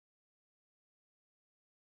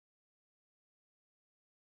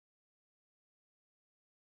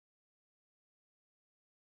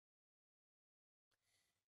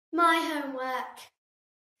My homework.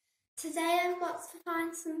 Today I've got to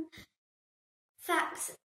find some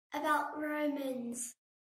facts about Romans.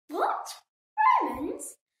 What?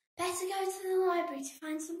 Romans? Better go to the library to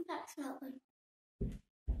find some facts about them.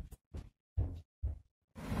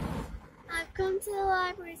 I've come to the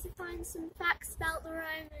library to find some facts about the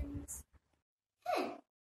Romans.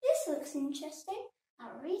 This looks interesting.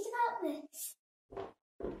 I'll read about this.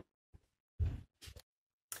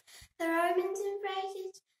 The Romans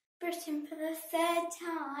invaded Britain for the third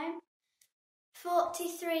time,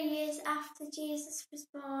 43 years after Jesus was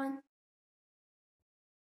born.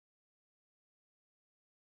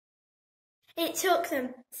 It took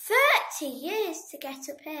them 30 years to get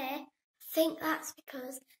up here. I think that's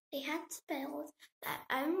because they had to build their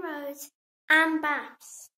own roads and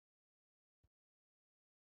baths.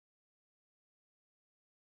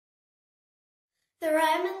 The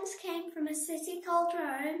Romans came from a city called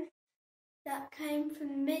Rome that came from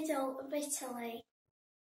the middle of Italy.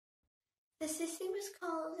 The city was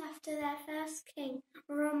called after their first king,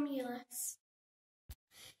 Romulus.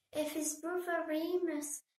 If his brother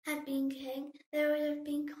Remus had been king, they would have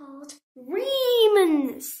been called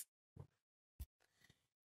Remans.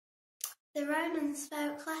 The Romans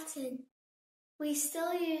spoke Latin. We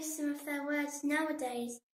still use some of their words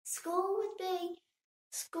nowadays. School would be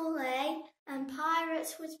scholae and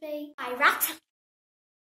pirates would be pirata.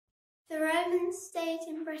 The Romans stayed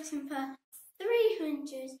in Britain for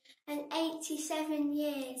 387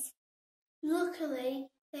 years. Luckily,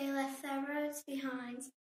 they left their roads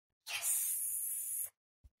behind. Yes!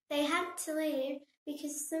 They had to leave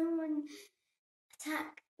because someone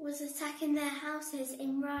was attacking their houses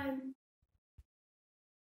in Rome.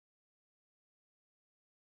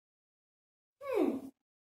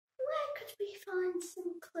 Where could we find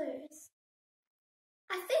some clues?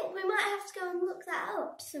 I think we might have to go and look that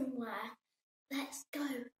up somewhere. Let's go.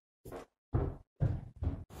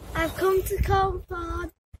 I've come to Cold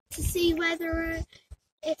Farm to see if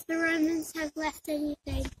the Romans have left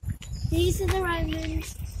anything. These are the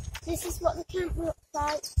Romans. This is what the camp looks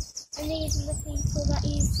like, and these are the people that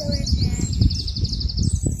used to live here.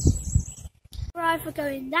 We're either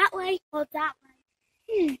going that way or that way.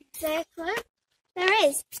 Is there a clue? There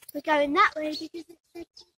is. We're going that way because it's a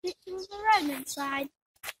picture of the Roman side.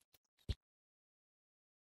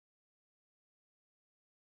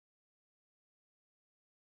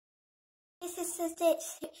 This is the ditch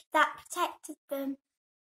that protected them.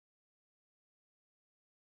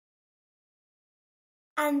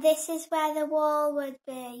 And this is where the wall would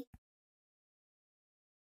be.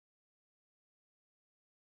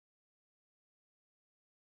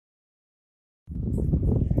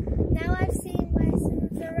 Now I've seen where some of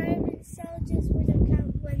the Roman soldiers would have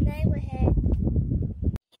camped when they were here.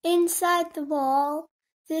 Inside the wall,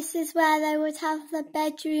 this is where they would have the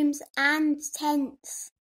bedrooms and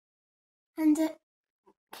tents. And a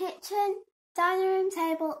kitchen, dining room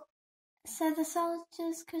table, so the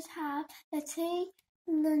soldiers could have their tea,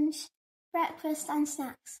 lunch, breakfast and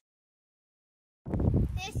snacks.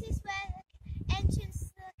 This is where the entrance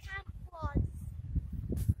to the camp was.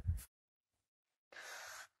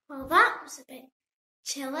 Well, that was a bit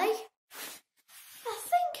chilly.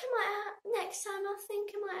 Next time I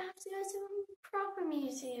think I might have to go to a proper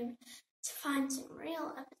museum to find some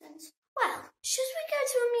real evidence. Well, should we go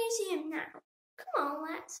to a museum now? Come on,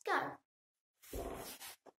 let's go.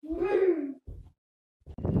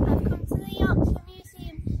 I've come to the Yorkshire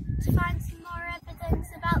Museum to find some more evidence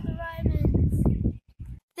about the Romans.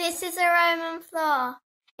 This is a Roman floor.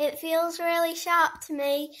 It feels really sharp to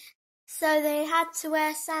me, so they had to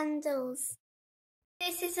wear sandals.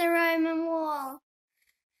 This is a Roman wall.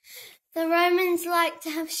 The Romans like to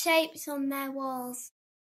have shapes on their walls.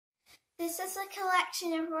 This is a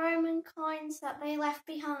collection of Roman coins that they left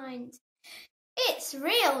behind. It's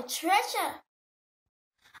real treasure.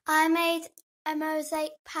 I made a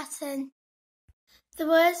mosaic pattern. The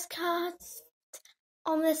words carved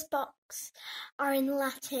on this box are in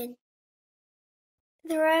Latin.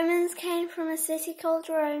 The Romans came from a city called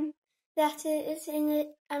Rome,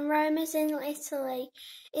 and Rome is in Italy.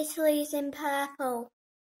 Italy is in purple.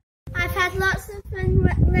 I've had lots of fun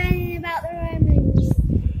learning about the Romans,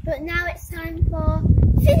 but now it's time for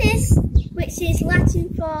finis, which is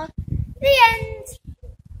Latin for the end.